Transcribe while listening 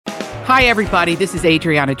Hi, everybody. This is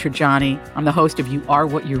Adriana Trajani. I'm the host of You Are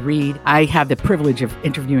What You Read. I have the privilege of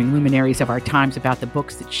interviewing luminaries of our times about the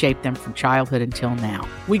books that shaped them from childhood until now.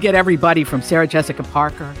 We get everybody from Sarah Jessica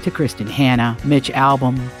Parker to Kristen Hanna, Mitch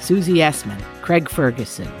Albom, Susie Essman, Craig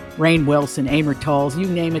Ferguson, Rainn Wilson, Amor Tolls, you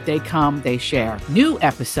name it, they come, they share. New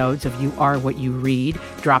episodes of You Are What You Read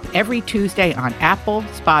drop every Tuesday on Apple,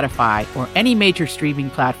 Spotify, or any major streaming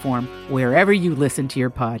platform wherever you listen to your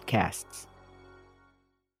podcasts.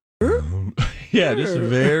 Yeah, just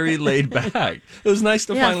very laid back. It was nice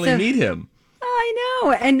to finally meet him. I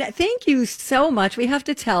know. And thank you so much. We have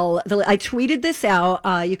to tell, I tweeted this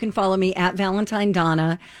out. You can follow me at Valentine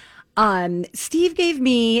Donna. Steve gave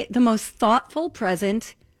me the most thoughtful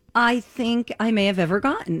present I think I may have ever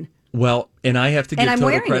gotten. Well, and I have to give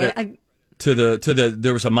total credit it. to the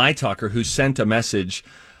there was a My Talker who sent a message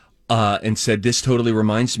and said, this totally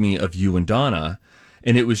reminds me of you and Donna.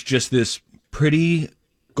 And it was just this pretty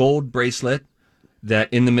gold bracelet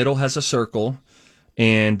that in the middle has a circle,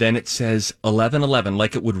 and then it says 1111,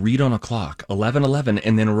 like it would read on a clock, 1111,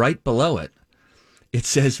 and then right below it, it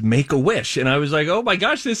says Make a Wish. And I was like, oh my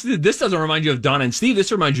gosh, this doesn't remind you of Donna and Steve,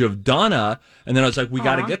 this reminds you of Donna. And then I was like, we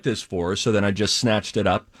got to get this for her. So then I just snatched it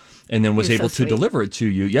up and then was able to deliver it to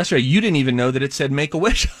you yesterday. You didn't even know that it said Make a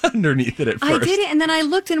Wish underneath it at first. I did it, and then I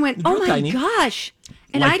looked and went, oh my tiny. gosh.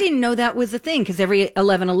 And I didn't know that was a thing, because every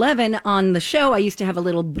 11:11 on the show, I used to have a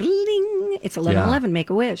little bling. It's 11:11, Make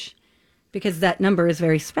a Wish, because that number is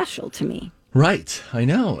very special to me. Right, I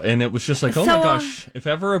know. And it was just like, oh my gosh, if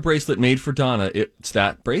ever a bracelet made for Donna, it's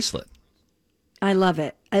that bracelet. I love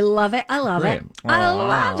it. I love it. I love it. I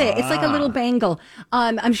love it. It's like a little bangle.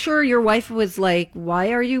 I'm sure your wife was like,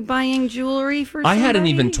 why are you buying jewelry for somebody? I hadn't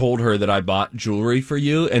even told her that I bought jewelry for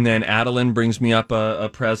you. And then Adeline brings me up a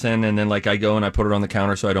present. And then like I go and I put it on the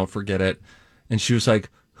counter so I don't forget it. And she was like,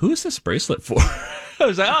 who is this bracelet for? I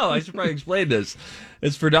was like, oh, I should probably explain this.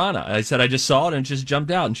 It's for Donna. I said, I just saw it and it just jumped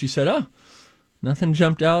out. And she said, oh, nothing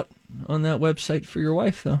jumped out on that website for your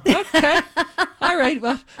wife, though. Okay. All right.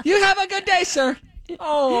 Well, you have a good day, sir.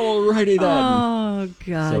 Oh, righty then. Oh,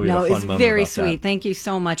 God. So no, it's very sweet. That. Thank you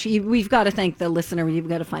so much. We've got to thank the listener. You've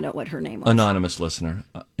got to find out what her name was. Anonymous listener.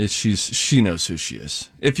 She knows who she is.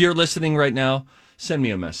 If you're listening right now, send me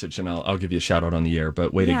a message and I'll give you a shout out on the air.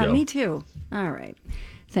 But way to go. Yeah, me too. All right.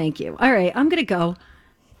 Thank you. All right. I'm going to go.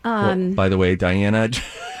 Well, by the way, Diana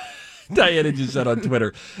just said on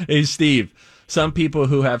Twitter, hey, Steve, some people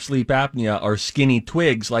who have sleep apnea are skinny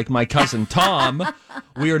twigs like my cousin Tom.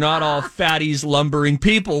 We are not all fatties, lumbering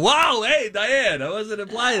people. Wow, hey, Diane, I wasn't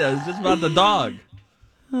implying that. It was just about the dog.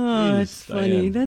 Oh, it's funny.